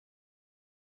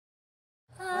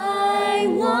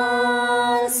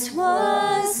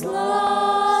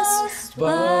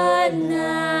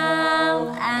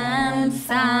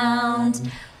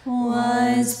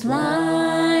was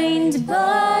blind,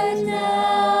 but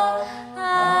now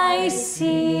I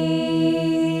see.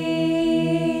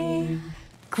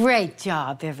 Great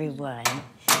job, everyone.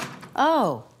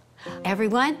 Oh,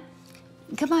 everyone,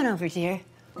 come on over, dear.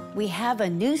 We have a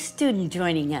new student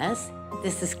joining us.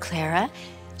 This is Clara.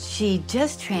 She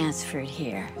just transferred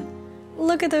here.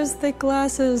 Look at those thick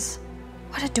glasses.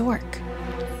 What a dork.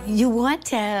 You want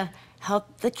to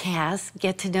help the cast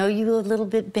get to know you a little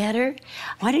bit better?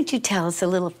 Why don't you tell us a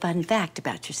little fun fact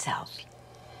about yourself?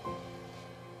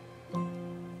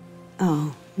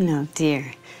 Oh, no,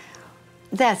 dear.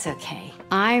 That's okay.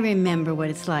 I remember what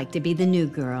it's like to be the new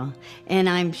girl, and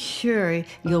I'm sure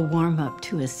you'll warm up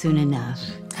to us soon enough.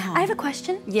 I have a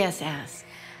question. Yes, ask.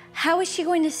 How is she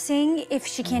going to sing if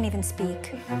she can't even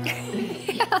speak?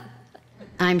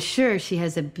 I'm sure she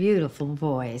has a beautiful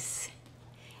voice.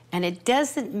 And it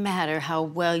doesn't matter how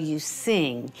well you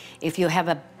sing if you have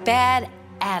a bad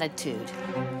attitude.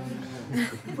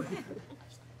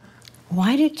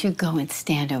 Why don't you go and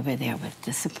stand over there with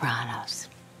the sopranos?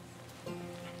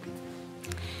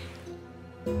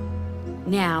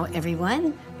 Now,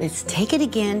 everyone, let's take it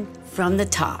again from the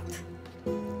top.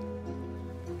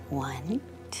 1,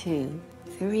 2,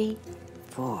 3,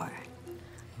 4.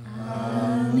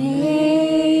 Amazing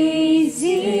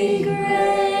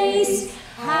grace,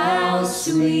 how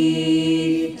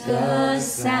sweet the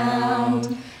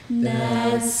sound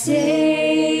that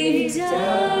saved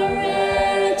a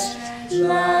wretch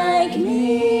like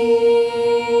me.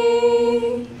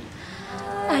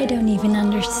 I don't even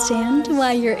understand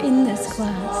why you're in this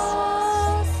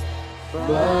class.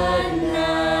 But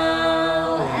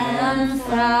now am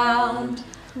found,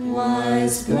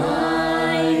 was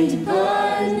blind,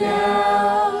 but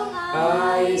now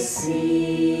I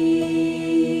see.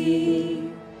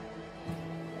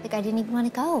 Like, I didn't even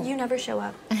want to go. You never show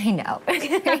up. I know.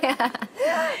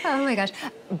 Oh my gosh.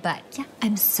 But yeah,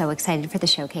 I'm so excited for the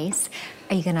showcase.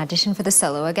 Are you gonna audition for the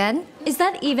solo again? Is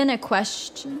that even a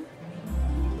question?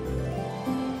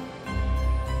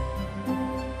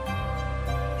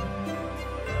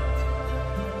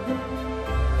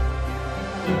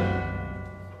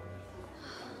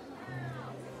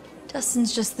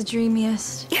 Dustin's just the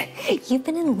dreamiest. You've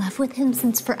been in love with him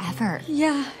since forever.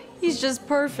 Yeah, he's just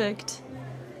perfect.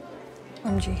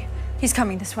 OMG, he's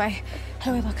coming this way.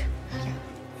 How do I look?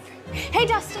 Hey,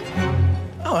 Dustin.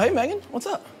 Oh, hey, Megan. What's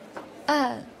up?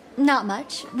 Not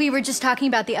much. We were just talking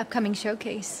about the upcoming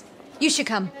showcase. You should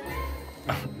come.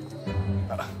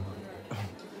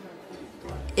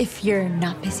 If you're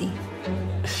not busy.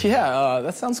 Yeah,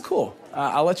 that sounds cool.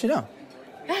 I'll let you know.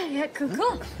 Yeah,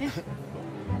 cool. Yeah.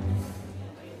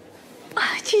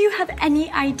 Do you have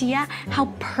any idea how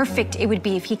perfect it would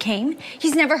be if he came?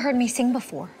 He's never heard me sing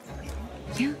before.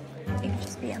 Yeah, it would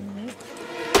just be amazing.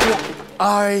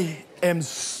 I am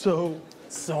so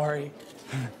sorry.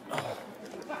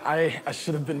 I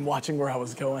should have been watching where I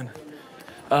was going.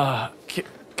 Can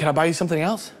I buy you something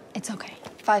else? It's okay.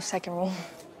 5-second rule.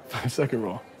 5-second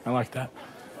rule. I like that.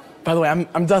 By the way,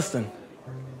 I'm Dustin.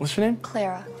 What's your name?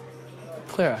 Clara.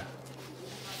 Clara.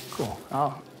 Cool.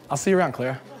 I'll see you around,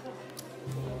 Clara.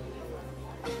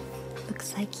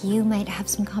 Looks like you might have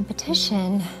some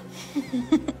competition.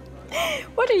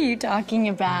 What are you talking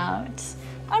about?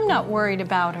 I'm not worried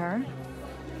about her.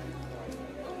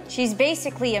 She's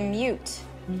basically a mute.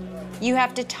 You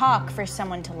have to talk for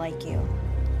someone to like you.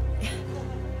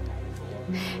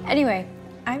 Anyway,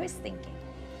 I was thinking.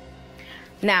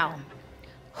 Now,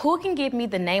 who can give me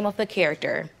the name of the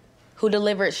character who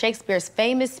delivered Shakespeare's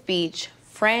famous speech,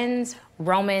 Friends,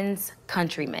 Romans,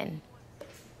 Countrymen?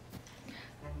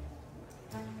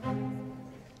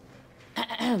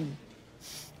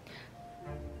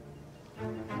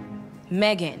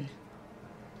 Megan.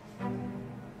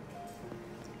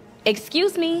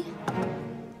 Excuse me,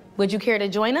 would you care to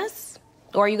join us?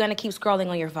 Or are you gonna keep scrolling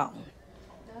on your phone?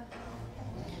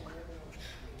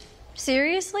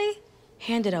 Seriously?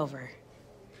 Hand it over.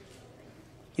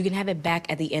 You can have it back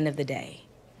at the end of the day.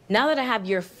 Now that I have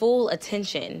your full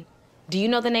attention, do you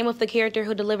know the name of the character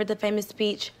who delivered the famous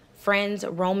speech, Friends,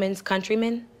 Romans,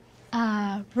 Countrymen?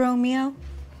 Romeo?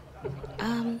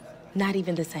 Not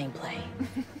even the same play.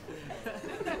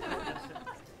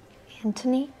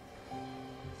 Anthony?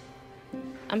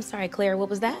 I'm sorry, Claire, what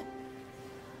was that?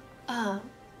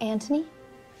 Anthony?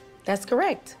 That's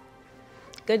correct.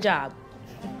 Good job.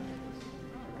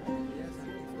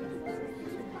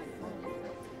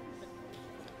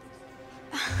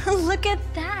 Look at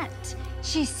that.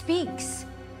 She speaks.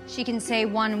 She can say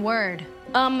one word.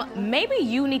 Maybe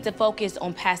you need to focus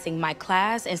on passing my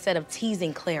class instead of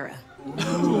teasing Clara.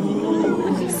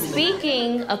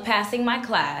 Speaking of passing my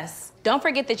class, Don't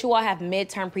forget that you all have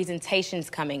midterm presentations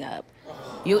coming up.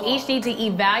 You'll each need to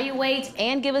evaluate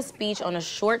and give a speech on a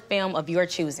short film of your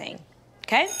choosing,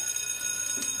 okay?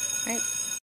 All right.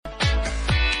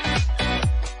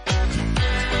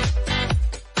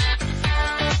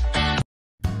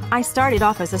 I started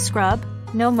off as a scrub,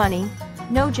 no money,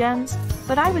 no gems,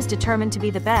 but I was determined to be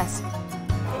the best.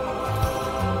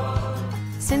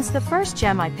 Since the first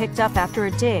gem I picked up after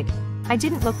a dig, I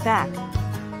didn't look back.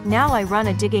 Now I run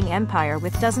a digging empire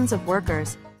with dozens of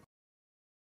workers.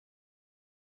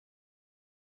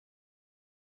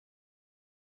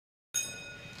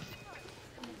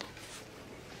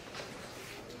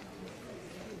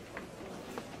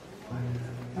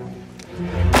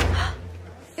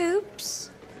 Oops.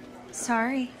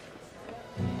 Sorry.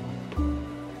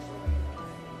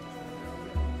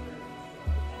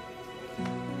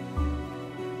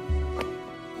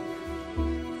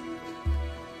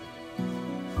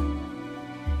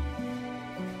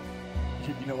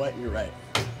 You know what? You're right.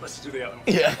 Let's do the other one.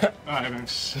 Yeah. All right,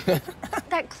 thanks.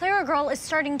 That Clara girl is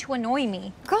starting to annoy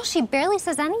me. Girl, she barely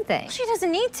says anything. She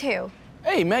doesn't need to.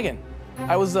 Hey, Megan.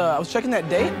 I was checking that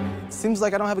date. Seems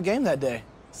like I don't have a game that day.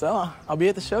 So I'll be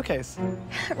at the showcase.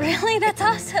 Really? That's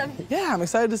awesome. Yeah, I'm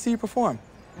excited to see you perform.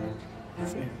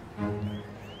 Let's see.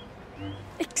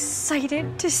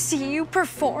 Excited to see you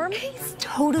perform? He's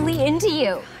totally into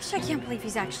you. Gosh, I can't believe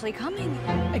he's actually coming.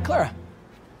 Hey, Clara.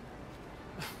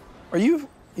 Are you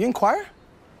in choir?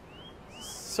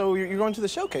 So you're going to the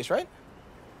showcase, right?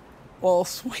 Well,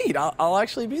 sweet. I'll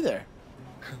actually be there.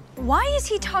 Why is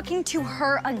he talking to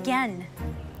her again?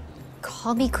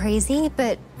 Call me crazy,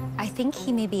 but I think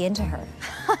he may be into her.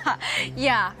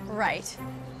 Yeah, right.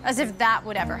 As if that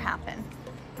would ever happen.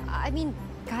 I mean,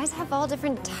 guys have all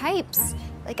different types.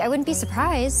 Like, I wouldn't be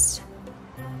surprised.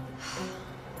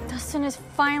 Dustin is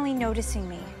finally noticing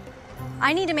me.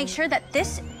 I need to make sure that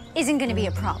this isn't going to be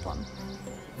a problem.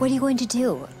 What are you going to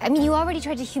do? I mean, you already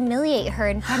tried to humiliate her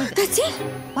in front of... That's it!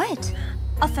 What?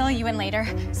 I'll fill you in later.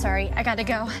 Sorry, I gotta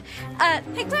go.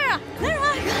 Hey, Clara,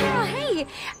 hey.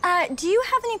 Do you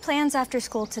have any plans after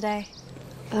school today?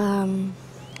 Want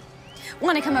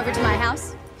to come over to my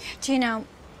house? Do you know,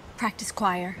 practice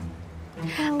choir?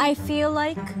 I feel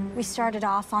like we started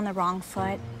off on the wrong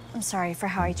foot. I'm sorry for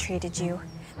how I treated you.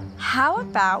 How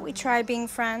about we try being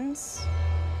friends?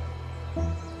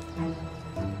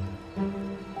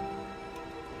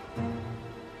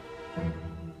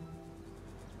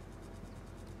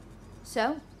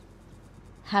 So,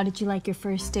 how did you like your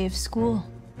first day of school?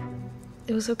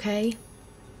 It was okay.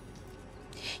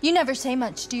 You never say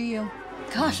much, do you?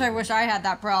 Gosh, I wish I had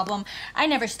that problem. I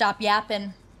never stop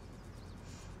yapping.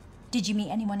 Did you meet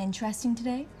anyone interesting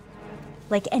today?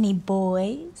 Like any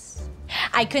boys?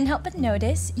 I couldn't help but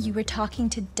notice you were talking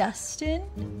to Dustin.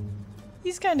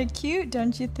 He's kind of cute,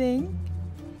 don't you think?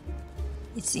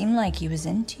 It seemed like he was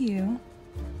into you.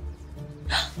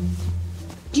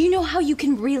 Do you know how you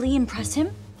can really impress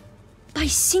him? By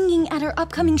singing at our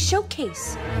upcoming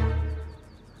showcase.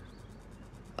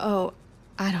 Oh,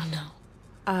 I don't know.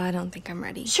 I don't think I'm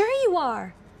ready. Sure you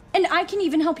are. And I can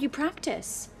even help you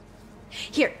practice.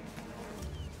 Here.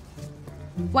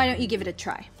 Why don't you give it a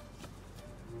try?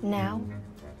 Now?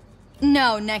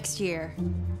 No, next year.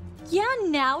 Yeah,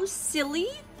 now, silly.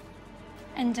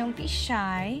 And don't be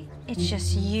shy. It's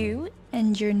just you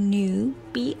and your new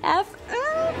BFF.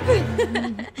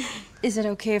 Is it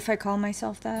okay if I call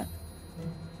myself that?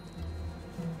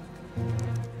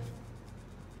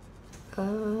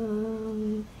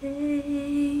 Amazing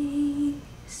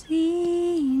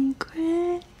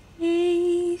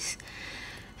grace,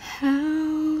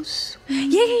 how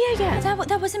sweet. Yeah.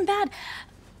 That wasn't bad.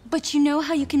 But you know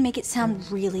how you can make it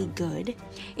sound really good?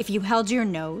 If you held your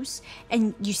nose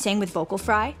and you sang with vocal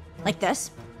fry, like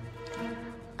this.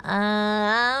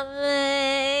 Amazing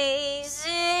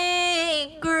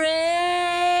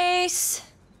grace.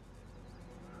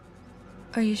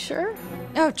 Are you sure?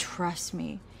 Oh, trust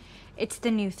me. It's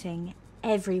the new thing.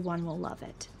 Everyone will love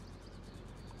it.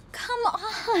 Come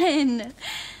on.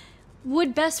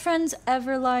 Would best friends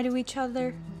ever lie to each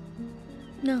other?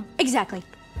 No. Exactly.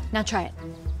 Now try it.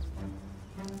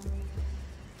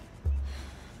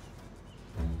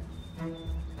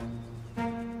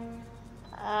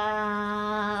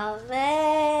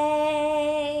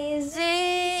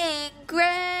 Amazing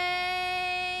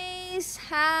grace,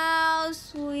 how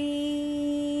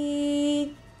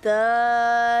sweet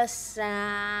the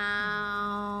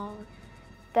sound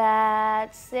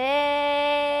that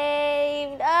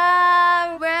saved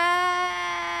a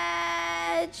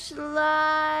wretch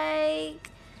like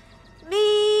me.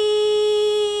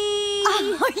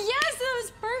 Oh, yes, that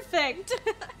was perfect.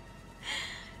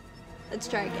 Let's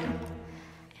try again.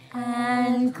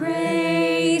 And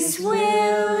grace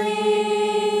will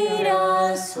lead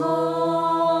us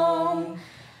home.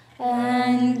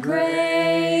 And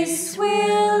grace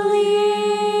will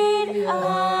lead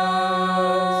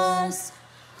us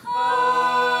home.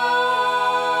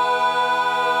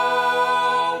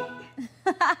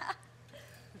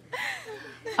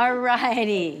 All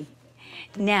righty.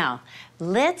 Now,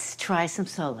 let's try some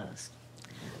solos.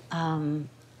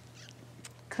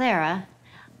 Clara,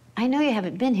 I know you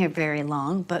haven't been here very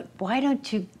long, but why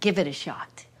don't you give it a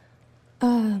shot?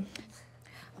 Don't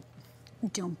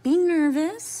be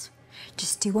nervous.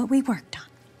 Just do what we worked on.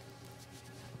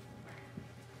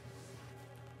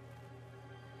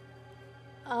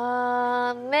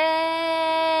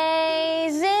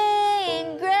 Amazing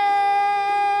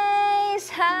grace,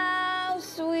 how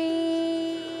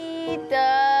sweet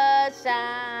the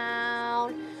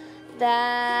sound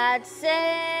that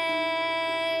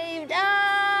saved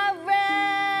a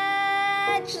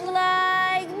wretch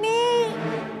like me.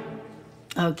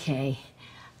 Okay.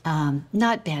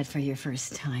 Not bad for your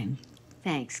first time.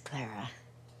 Thanks, Clara.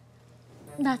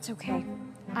 That's okay.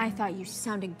 I thought you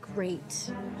sounded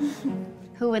great.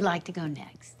 Who would like to go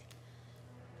next?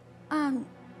 Can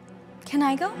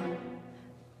I go?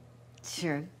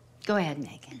 Sure. Go ahead,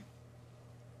 Megan.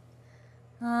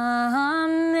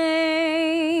 Amazing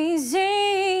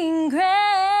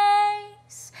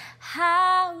grace,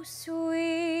 how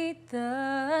sweet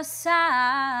the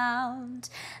sound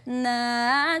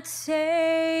that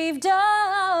saved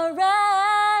a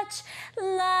wretch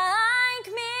like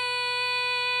me.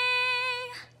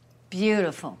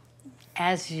 Beautiful,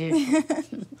 as usual.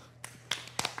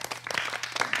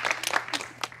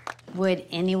 Would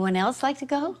anyone else like to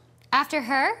go? After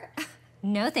her?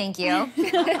 No, thank you.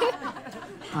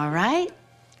 All right.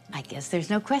 I guess there's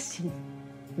no question.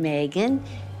 Megan,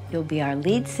 you'll be our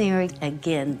lead singer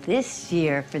again this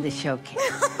year for the showcase.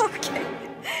 Okay.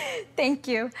 Thank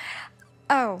you.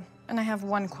 Oh, and I have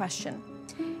one question.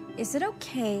 Is it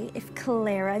okay if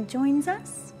Clara joins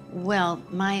us? Well,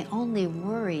 my only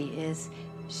worry is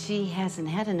she hasn't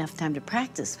had enough time to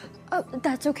practice. Oh,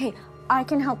 that's okay. I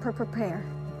can help her prepare.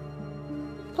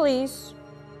 Please.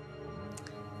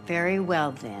 Very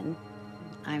well, then.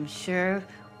 I'm sure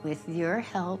with your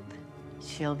help,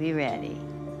 she'll be ready.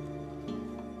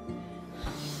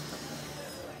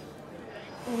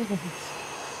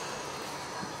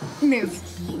 Move.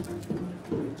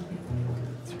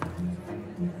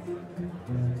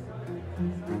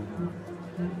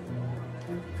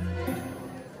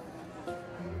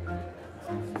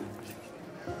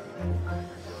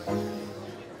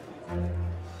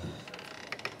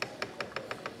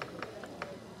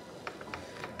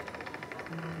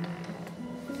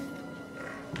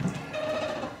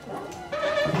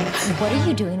 What are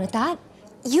you doing with that?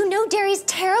 You know dairy's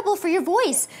terrible for your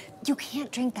voice. You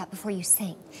can't drink that before you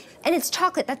sing. And it's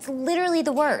chocolate. That's literally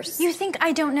the worst. You think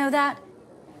I don't know that?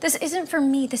 This isn't for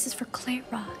me. This is for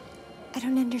Clara. I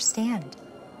don't understand.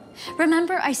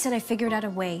 Remember I said I figured out a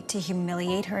way to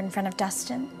humiliate her in front of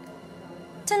Dustin?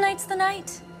 Tonight's the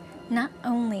night. Not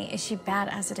only is she bad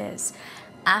as it is,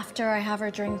 after I have her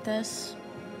drink this,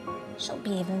 she'll be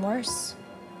even worse.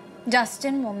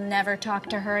 Dustin will never talk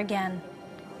to her again.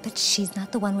 But she's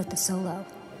not the one with the solo.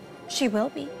 She will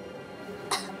be.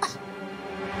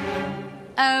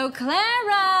 Oh,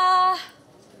 Clara!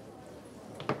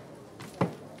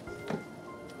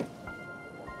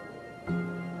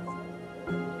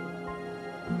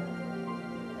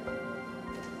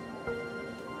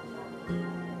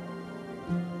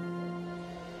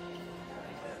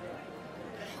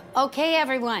 Okay,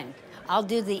 everyone. I'll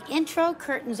do the intro.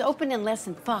 Curtains open in less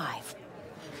than 5.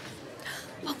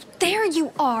 Oh, there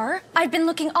you are. I've been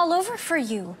looking all over for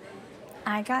you.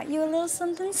 I got you a little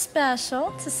something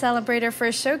special to celebrate our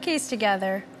first showcase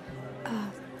together.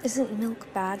 Isn't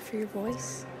milk bad for your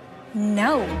voice?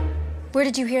 No. Where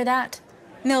did you hear that?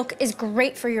 Milk is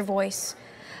great for your voice.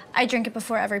 I drink it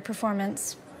before every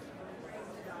performance.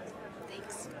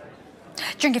 Thanks.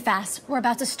 Drink it fast. We're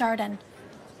about to start and...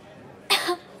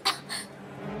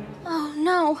 Oh,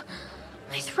 no.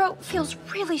 My throat feels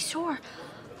really sore.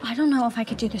 I don't know if I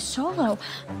could do the solo.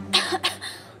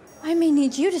 I may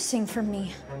need you to sing for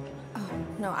me. Oh,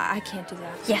 no, I can't do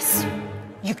that. Yes,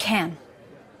 you can.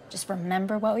 Just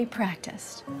remember what we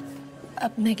practiced.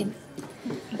 Megan,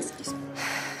 excuse me.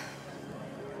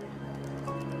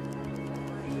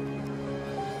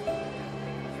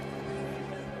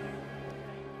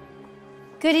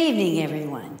 Good evening,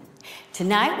 everyone.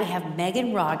 Tonight we have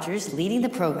Megan Rogers leading the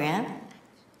program.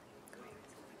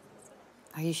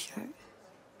 Are you sure?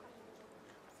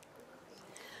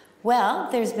 Well,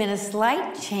 there's been a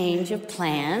slight change of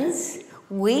plans.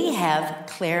 We have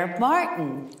Claire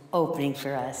Martin opening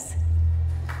for us.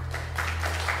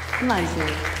 Come on,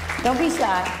 Sue. Don't be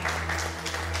shy.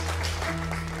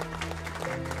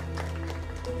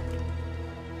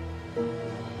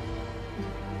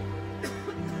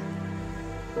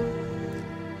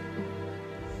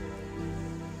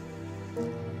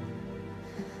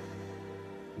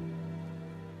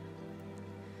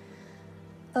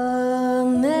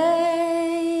 Amazing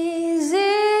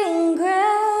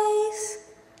grace,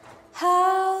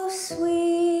 how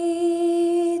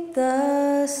sweet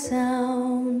the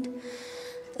sound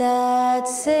that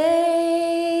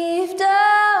saved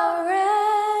a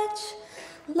wretch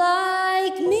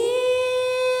like me.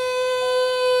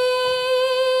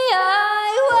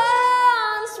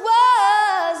 I once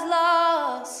was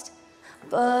lost,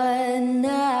 but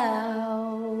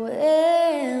now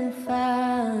am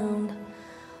found.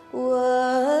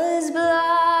 Was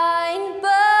blind,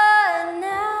 but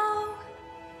now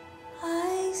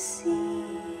I see.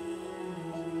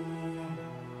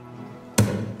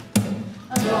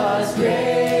 Was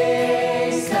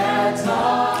grace that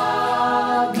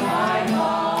taught my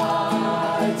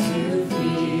heart to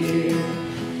fear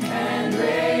and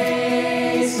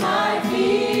raise my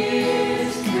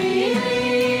fears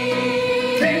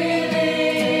relieved.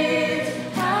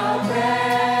 How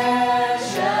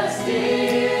precious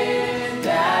did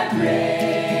that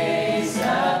grace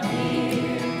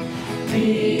appear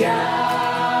the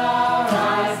hour I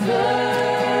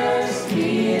first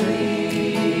believed.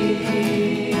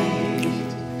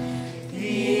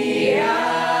 The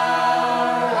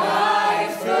hour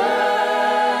I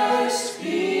first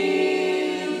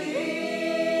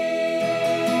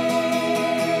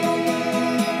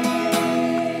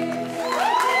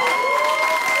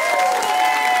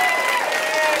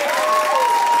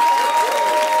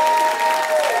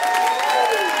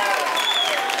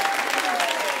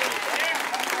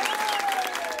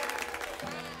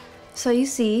So you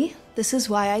see, this is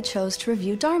why I chose to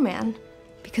review Darman,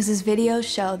 because his videos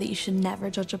show that you should never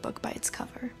judge a book by its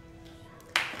cover.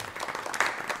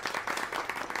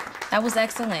 That was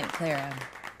excellent, Clara.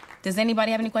 Does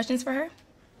anybody have any questions for her?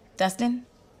 Dustin?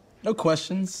 No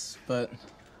questions, but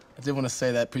I did want to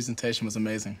say that presentation was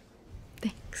amazing.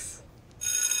 Thanks.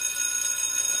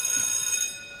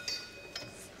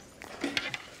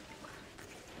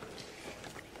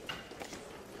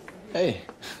 Hey,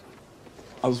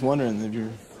 I was wondering if you're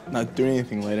not doing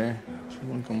anything later, if you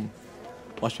want to come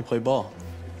watch me play ball.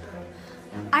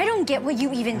 I don't get what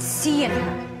you even see in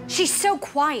her. She's so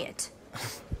quiet.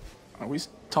 Are we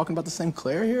talking about the same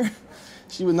Claire here?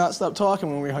 She would not stop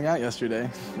talking when we hung out yesterday.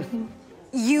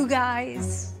 You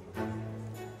guys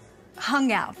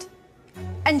hung out.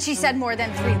 And she said more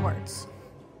than 3 words.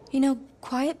 You know,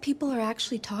 quiet people are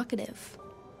actually talkative,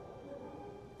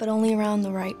 but only around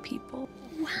the right people.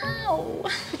 Wow.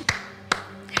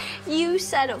 You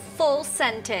said a full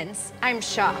sentence. I'm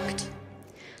shocked.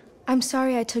 I'm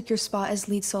sorry I took your spot as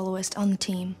lead soloist on the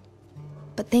team,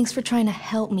 but thanks for trying to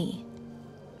help me,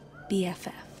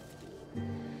 BFF.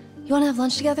 You want to have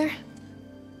lunch together?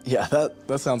 Yeah,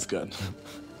 that sounds good.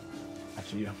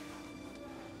 After you.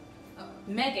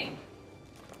 Megan.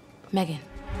 Megan,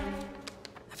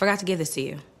 I forgot to give this to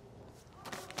you.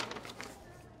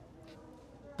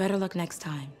 Better luck next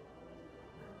time.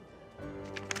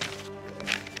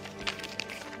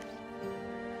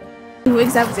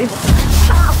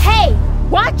 Hey,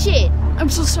 watch it! I'm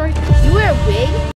so sorry. You wear a wig?